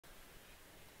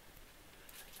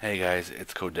Hey guys,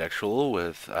 it's Codexual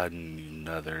with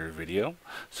another video.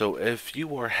 So if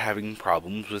you are having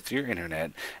problems with your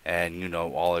internet and you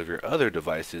know all of your other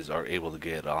devices are able to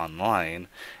get online,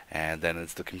 and then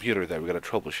it's the computer that we got to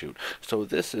troubleshoot. So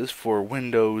this is for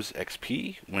Windows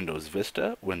XP, Windows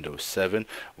Vista, Windows 7,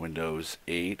 Windows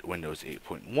 8, Windows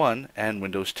 8.1, and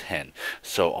Windows 10.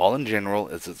 So all in general,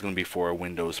 it's going to be for a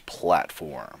Windows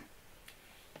platform.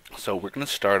 So we're going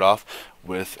to start off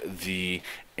with the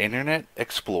Internet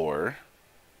Explorer.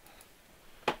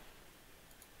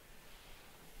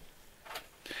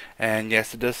 And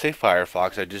yes, it does say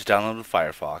Firefox. I just downloaded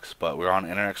Firefox, but we're on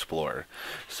Internet Explorer.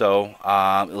 So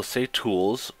it'll say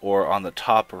Tools, or on the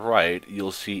top right,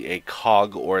 you'll see a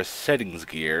cog or a settings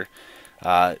gear.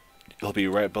 It'll be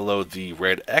right below the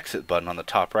red exit button on the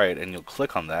top right, and you'll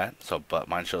click on that. So, but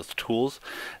mine shows Tools.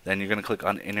 Then you're going to click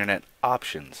on Internet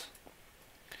Options.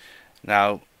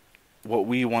 Now, what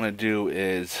we want to do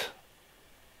is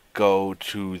go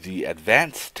to the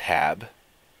Advanced tab,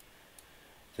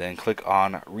 then click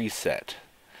on Reset.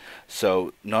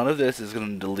 So none of this is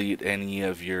going to delete any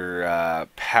of your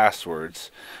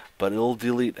passwords, but it'll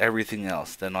delete everything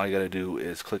else. Then all you got to do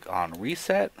is click on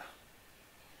Reset.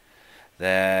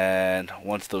 Then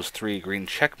once those three green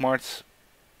check marks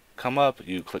come up,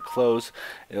 you click Close.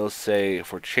 It'll say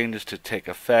for changes to take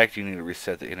effect, you need to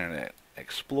reset the Internet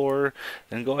Explorer.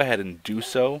 Then go ahead and do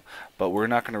so, but we're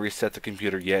not going to reset the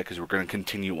computer yet because we're going to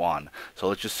continue on. So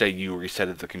let's just say you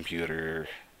resetted the computer,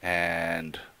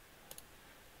 and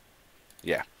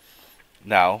yeah.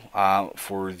 Now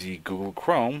for the Google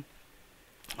Chrome,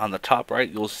 on the top right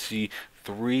you'll see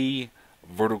three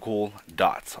vertical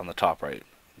dots on the top right.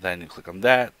 Then you click on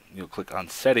that, you'll click on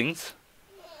Settings.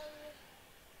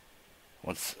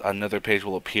 Once another page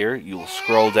will appear, you'll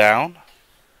scroll down.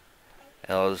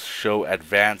 It'll show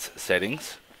Advanced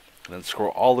Settings. Then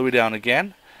scroll all the way down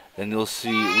again. Then you'll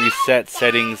see Reset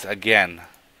Settings again.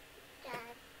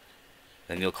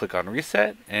 Then you'll click on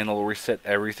Reset, and it'll reset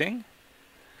everything.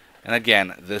 And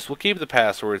again, this will keep the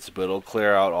passwords, but it'll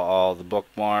clear out all the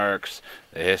bookmarks,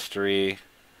 the history.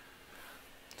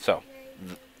 So,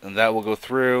 and that will go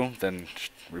through. Then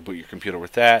reboot your computer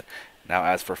with that. Now,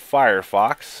 as for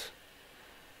Firefox,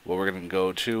 what we're going to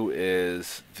go to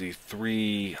is the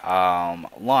three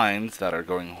lines that are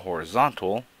going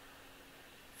horizontal.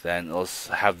 Then it'll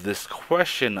have this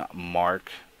question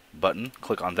mark button.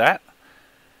 Click on that.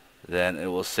 Then it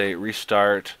will say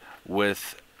restart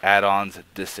with add-ons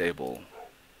disable.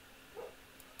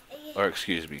 Or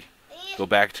excuse me. Go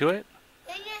back to it.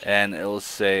 And it will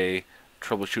say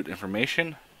troubleshoot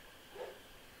information.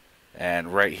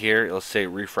 And right here, it'll say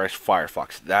refresh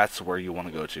Firefox. That's where you want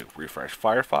to go to. Refresh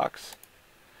Firefox.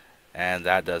 And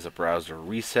that does a browser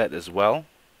reset as well.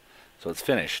 So it's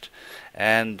finished.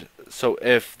 And so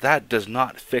if that does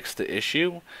not fix the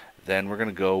issue, then we're going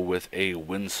to go with a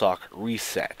Winsock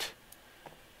Reset.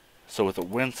 So with a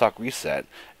Winsock Reset,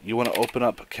 you want to open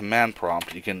up Command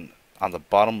Prompt. You can, on the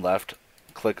bottom left,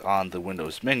 click on the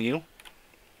Windows menu.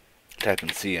 Type in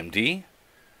CMD.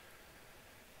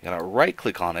 You're going to right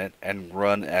click on it and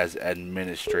run as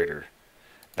administrator.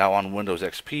 Now on Windows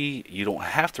XP, you don't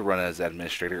have to run as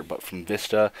administrator, but from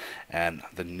Vista and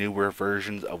the newer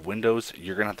versions of Windows,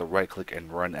 you're going to have to right click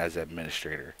and run as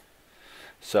administrator.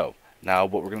 So now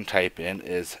what we're going to type in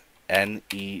is NETSH,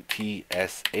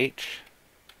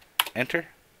 enter,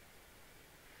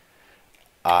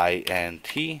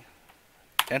 INT,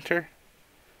 enter,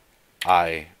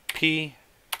 IP,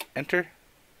 enter,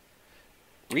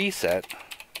 reset,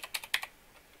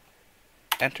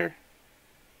 enter.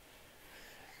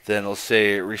 Then it'll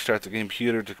say restart the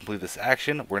computer to complete this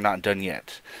action. We're not done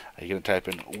yet. You're going to type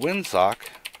in Winsock,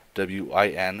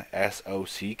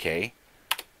 WINSOCK,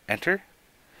 enter.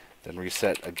 Then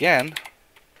reset again.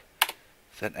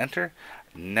 Then enter.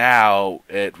 Now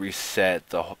it reset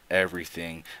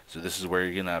everything. So this is where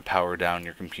you're going to power down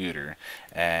your computer.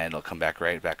 And it'll come back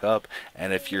right back up.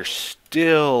 And if you're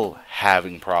still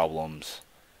having problems,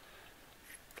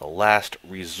 the last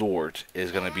resort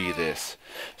is going to be this.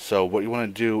 So what you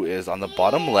want to do is on the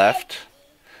bottom left,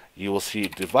 you will see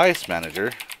Device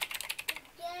Manager,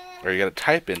 or you got to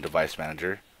type in Device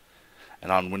Manager.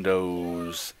 And on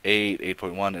Windows 8,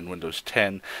 8.1, and Windows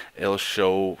 10, it'll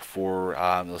show for,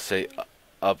 it'll say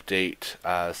update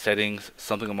settings,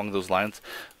 something along those lines.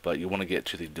 But you want to get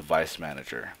to the Device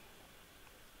Manager.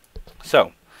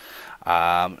 So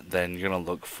then you're going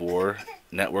to look for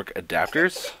network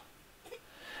adapters.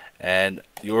 And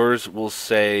yours will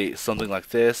say something like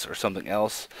this or something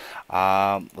else.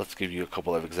 Let's give you a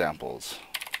couple of examples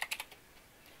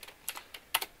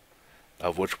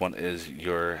of which one is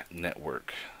your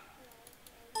network.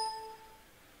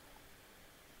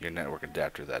 your network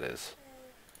adapter, that is.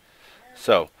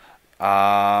 So,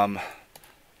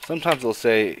 sometimes it'll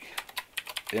say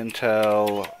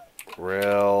Intel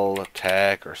Rail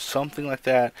Tech or something like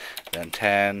that, then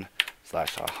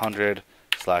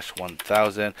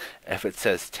 10/100/1000. If it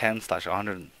says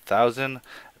 10/100,000,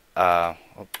 oh,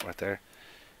 right there,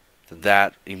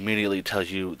 that immediately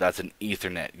tells you that's an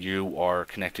Ethernet. You are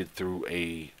connected through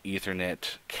a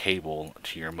Ethernet cable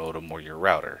to your modem or your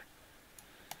router.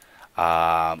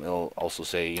 It'll also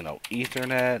say, you know,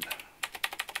 Ethernet.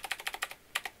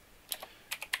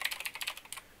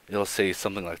 It'll say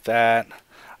something like that.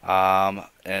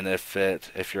 And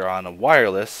if you're on a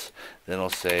wireless, then it'll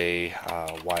say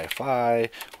Wi-Fi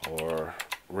or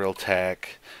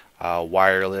Realtek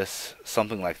wireless,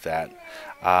 something like that.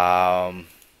 And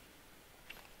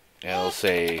it'll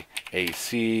say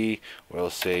AC, or it'll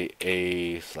say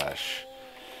A/G/N/B.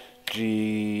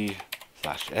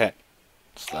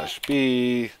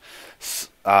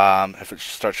 If it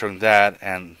starts showing that,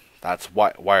 and that's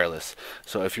wireless.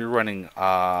 So if you're running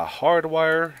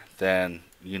hardwire, then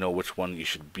you know which one you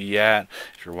should be at.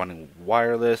 If you're running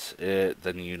wireless,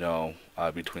 then you know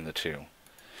between the two.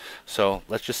 So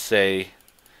let's just say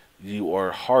you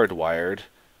are hardwired,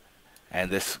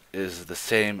 and this is the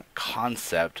same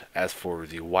concept as for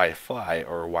the Wi-Fi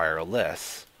or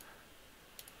wireless.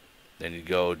 Then you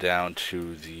go down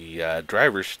to the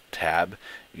drivers tab.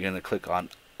 You're going to click on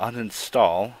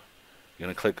uninstall. You're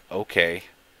going to click OK.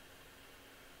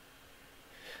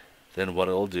 Then what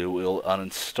it'll do, it'll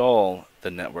uninstall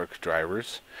the network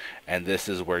drivers, and this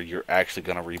is where you're actually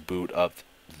going to reboot up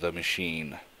the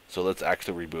machine. So let's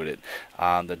actually reboot it.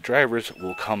 The drivers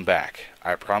will come back.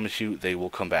 I promise you they will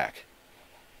come back.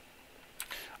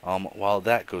 While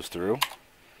that goes through,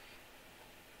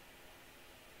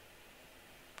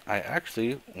 I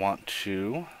actually want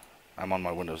to, I'm on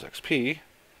my Windows XP.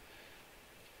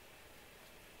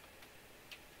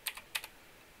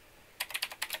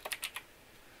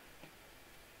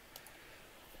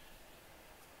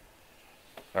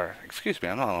 Or, excuse me,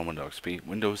 I'm not on Windows XP,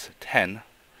 Windows 10.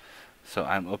 So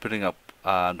I'm opening up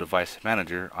Device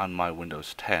Manager on my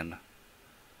Windows 10.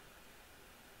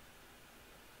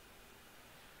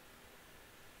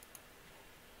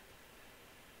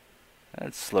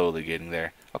 It's slowly getting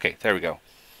there. Okay, there we go.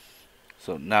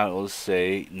 So now it will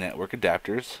say network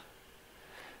adapters.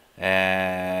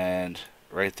 And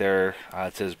right there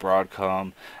it says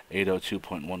Broadcom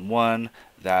 802.11.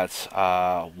 That's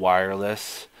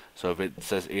wireless. So if it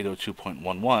says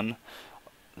 802.11,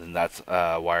 then that's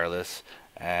wireless.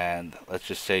 And let's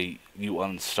just say you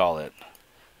uninstall it.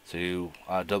 So you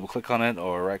double click on it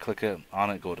or right click on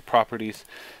it, go to properties,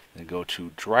 then go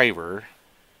to driver.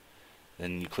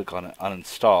 Then you click on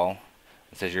uninstall.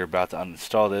 It says you're about to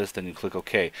uninstall this, then you click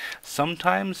OK.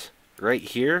 Sometimes right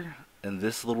here in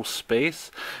this little space,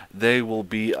 there will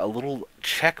be a little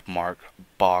check mark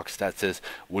box that says,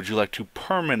 would you like to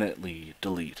permanently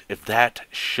delete? If that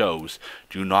shows,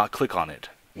 do not click on it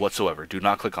whatsoever. Do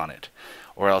not click on it,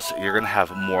 or else you're going to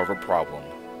have more of a problem.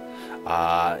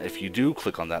 If you do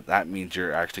click on that, that means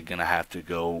you're actually going to have to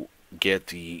go get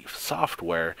the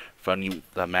software from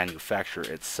the manufacturer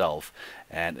itself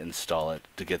and install it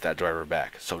to get that driver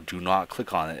back. So do not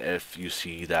click on it if you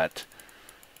see that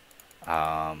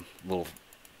little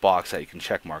box that you can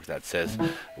check mark that says,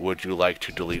 would you like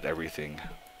to delete everything?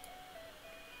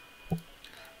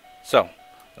 So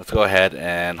let's go ahead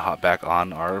and hop back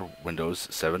on our Windows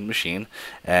 7 machine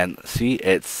and see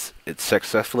it's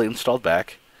successfully installed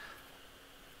back.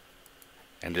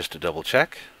 And just to double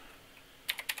check,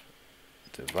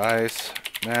 Device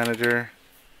Manager,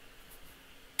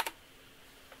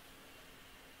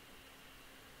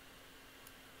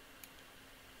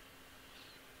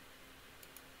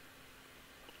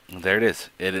 there it is.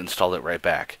 It installed it right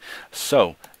back.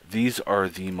 So these are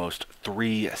the most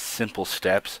 3 simple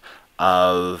steps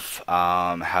of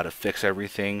how to fix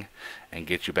everything and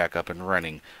get you back up and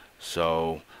running.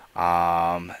 So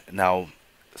now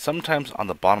sometimes on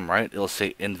the bottom right it'll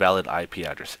say invalid IP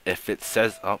address. If it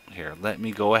says, oh, here, let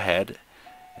me go ahead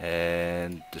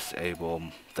and disable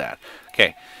that.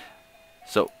 Okay,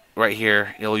 so right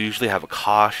here it'll usually have a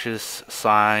cautious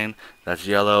sign that's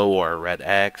yellow or a red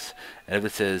X, and if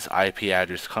it says IP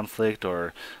address conflict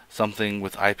or something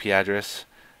with IP address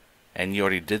and you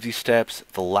already did these steps,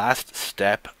 the last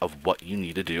step of what you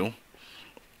need to do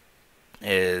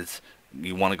is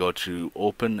you want to go to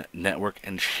Open Network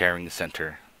and Sharing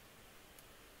Center.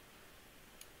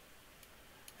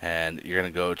 And you're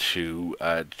going to go to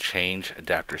Change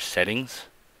Adapter Settings.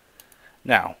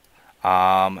 Now,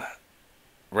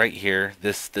 right here,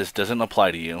 this doesn't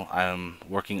apply to you. I'm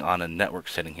working on a network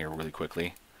setting here really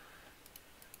quickly.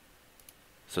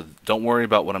 So don't worry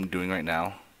about what I'm doing right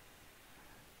now.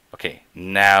 Okay,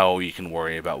 now you can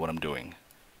worry about what I'm doing.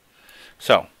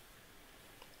 So,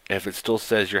 if it still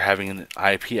says you're having an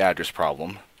IP address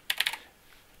problem,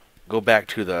 go back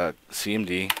to the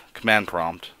CMD command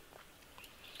prompt,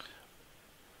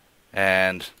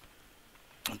 and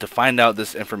to find out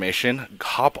this information,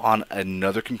 hop on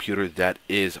another computer that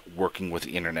is working with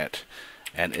the internet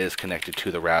and is connected to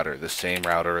the router, the same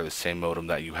modem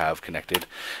that you have connected,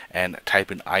 and type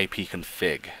in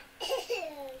ipconfig.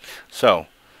 So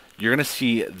you're going to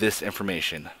see this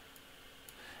information,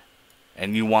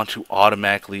 and you want to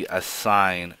automatically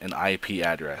assign an IP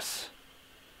address.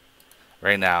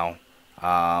 Right now,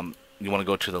 you want to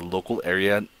go to the local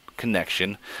area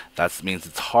connection. That means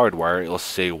it's hardwire. It'll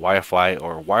say Wi-Fi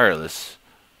or wireless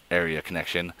area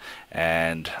connection,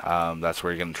 and that's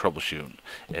where you're going to troubleshoot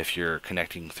if you're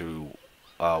connecting through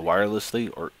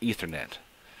wirelessly or Ethernet.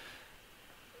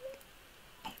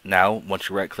 Now, once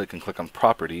you right click and click on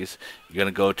properties, you're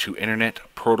going to go to Internet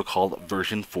Protocol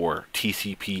version 4,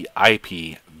 TCP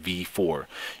IP v4. You're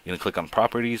going to click on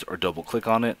properties or double click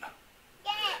on it,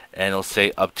 and it'll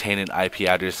say obtain an IP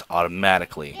address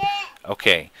automatically.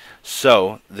 Okay,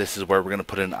 so this is where we're going to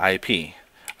put in IP,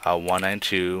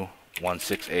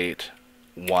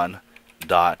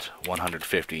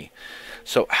 192.168.1.150.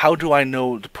 So how do I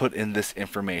know to put in this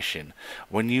information?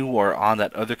 When you are on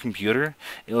that other computer,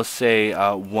 it'll say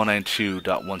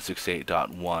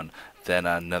 192.168.1, then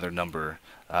another number.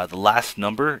 The last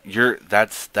number,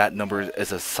 that number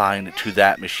is assigned to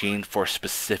that machine for a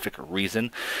specific reason.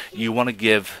 You want to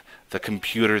give the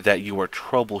computer that you are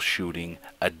troubleshooting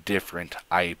a different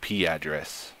IP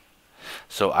address.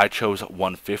 So I chose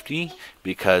 150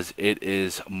 because it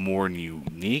is more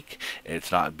unique.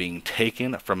 It's not being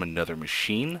taken from another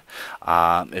machine.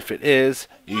 If it is,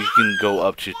 you can go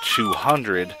up to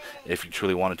 200 if you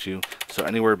truly wanted to. So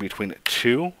anywhere between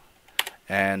 2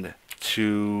 and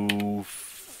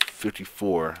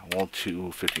 254, well,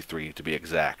 253 to be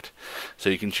exact. So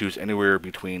you can choose anywhere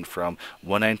between from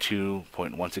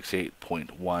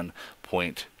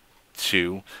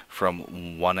 192.168.1.2 from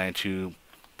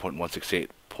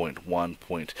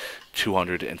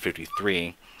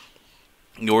 192.168.1.253.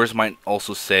 Yours might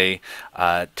also say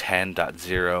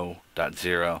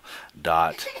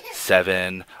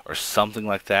 10.0.0.7 or something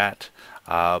like that,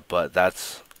 but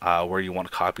that's where you want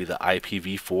to copy the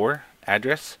IPv4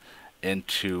 address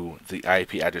into the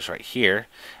IP address right here,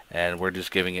 and we're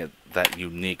just giving it that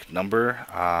unique number.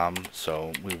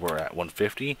 So we were at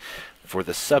 150. For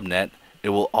the subnet, it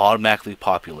will automatically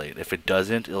populate. If it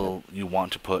doesn't, you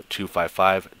want to put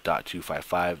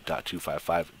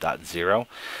 255.255.255.0.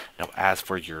 Now, as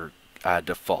for your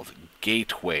default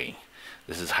gateway,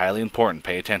 this is highly important.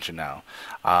 Pay attention now.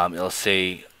 It'll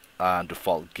say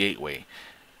default gateway.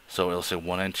 So it'll say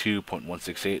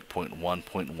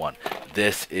 192.168.1.1.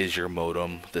 This is your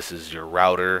modem. This is your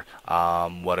router,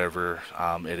 whatever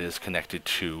it is connected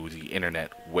to the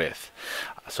internet with.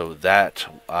 So that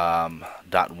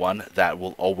 .1, that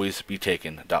will always be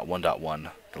taken.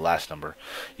 .1.1, the last number.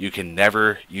 You can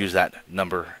never use that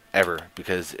number ever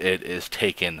because it is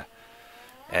taken,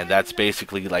 and that's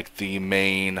basically like the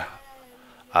main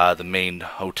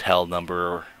hotel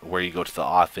number where you go to the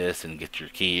office and get your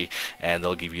key, and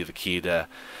they'll give you the key to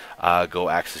go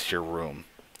access your room.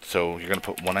 So you're going to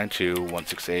put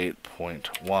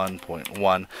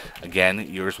 192.168.1.1.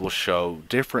 Again, yours will show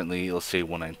differently. It'll say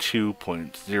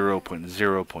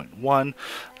 192.0.0.1,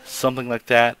 something like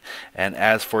that. And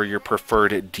as for your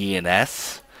preferred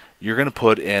DNS, you're going to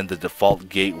put in the default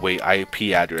gateway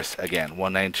IP address, again,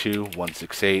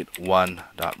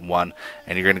 192.168.1.1,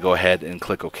 and you're going to go ahead and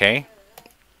click OK.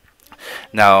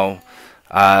 Now,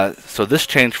 so this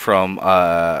changed from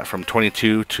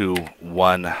 22 to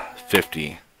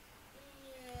 150.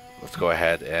 Let's go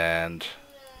ahead and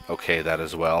OK that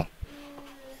as well.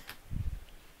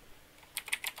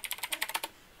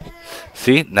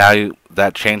 See, now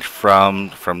that changed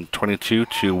from 22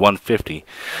 to 150.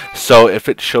 So if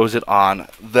it shows it on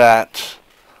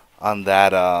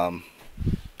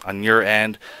your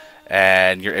end,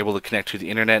 and you're able to connect to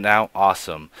the internet now,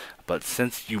 awesome. But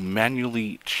since you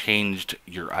manually changed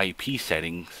your IP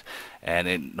settings, and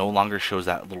it no longer shows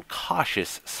that little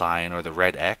cautious sign or the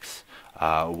red X,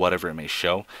 whatever it may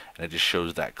show, and it just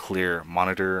shows that clear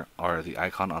monitor or the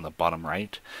icon on the bottom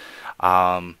right,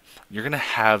 you're going to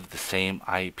have the same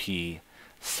IP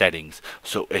settings.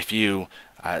 So if you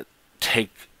take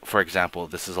for example,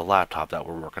 this is a laptop that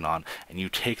we're working on, and you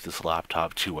take this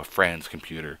laptop to a friend's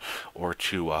computer or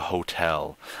to a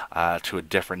hotel, to a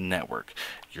different network,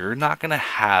 you're not going to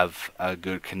have a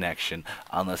good connection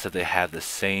unless if they have the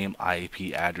same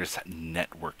IP address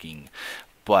networking.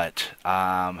 But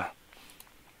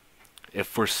if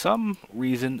for some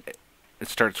reason it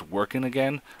starts working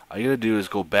again, all you gotta do is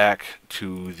go back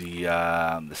to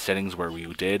the settings where we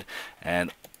did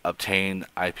and obtain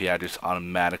IP address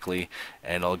automatically,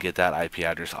 and it'll get that IP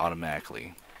address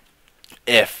automatically.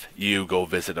 If you go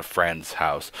visit a friend's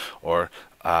house or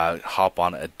hop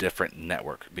on a different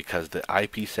network, because the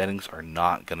IP settings are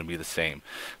not going to be the same.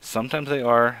 Sometimes they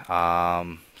are,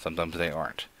 sometimes they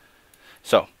aren't.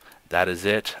 So that is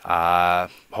it.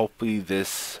 Hopefully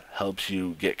this helps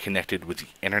you get connected with the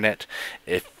internet.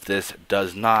 If this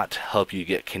does not help you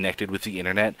get connected with the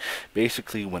internet,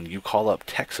 basically when you call up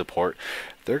tech support,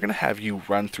 they're going to have you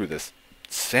run through this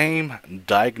same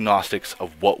diagnostics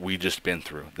of what we just been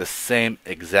through. The same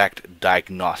exact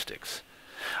diagnostics.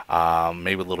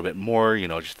 Maybe a little bit more, you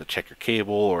know, just to check your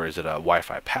cable, or is it a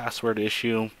Wi-Fi password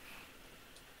issue?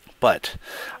 But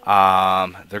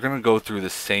they're going to go through the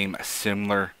same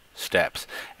similar steps.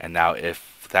 And now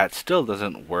if that still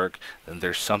doesn't work, then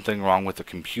there's something wrong with the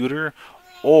computer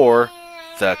or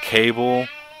the cable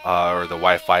or the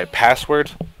Wi-Fi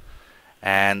password,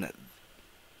 and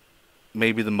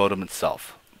maybe the modem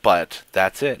itself. But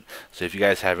that's it. So if you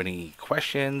guys have any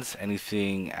questions,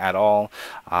 anything at all,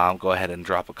 go ahead and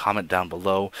drop a comment down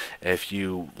below. If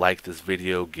you like this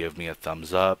video, give me a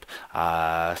thumbs up.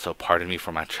 So pardon me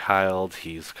for my child.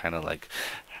 He's kind of like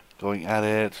going at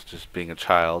it, just being a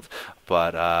child.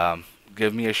 But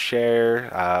give me a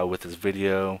share with this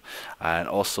video, and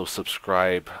also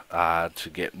subscribe to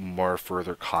get more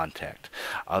further contact.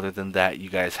 Other than that, you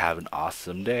guys have an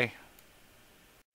awesome day.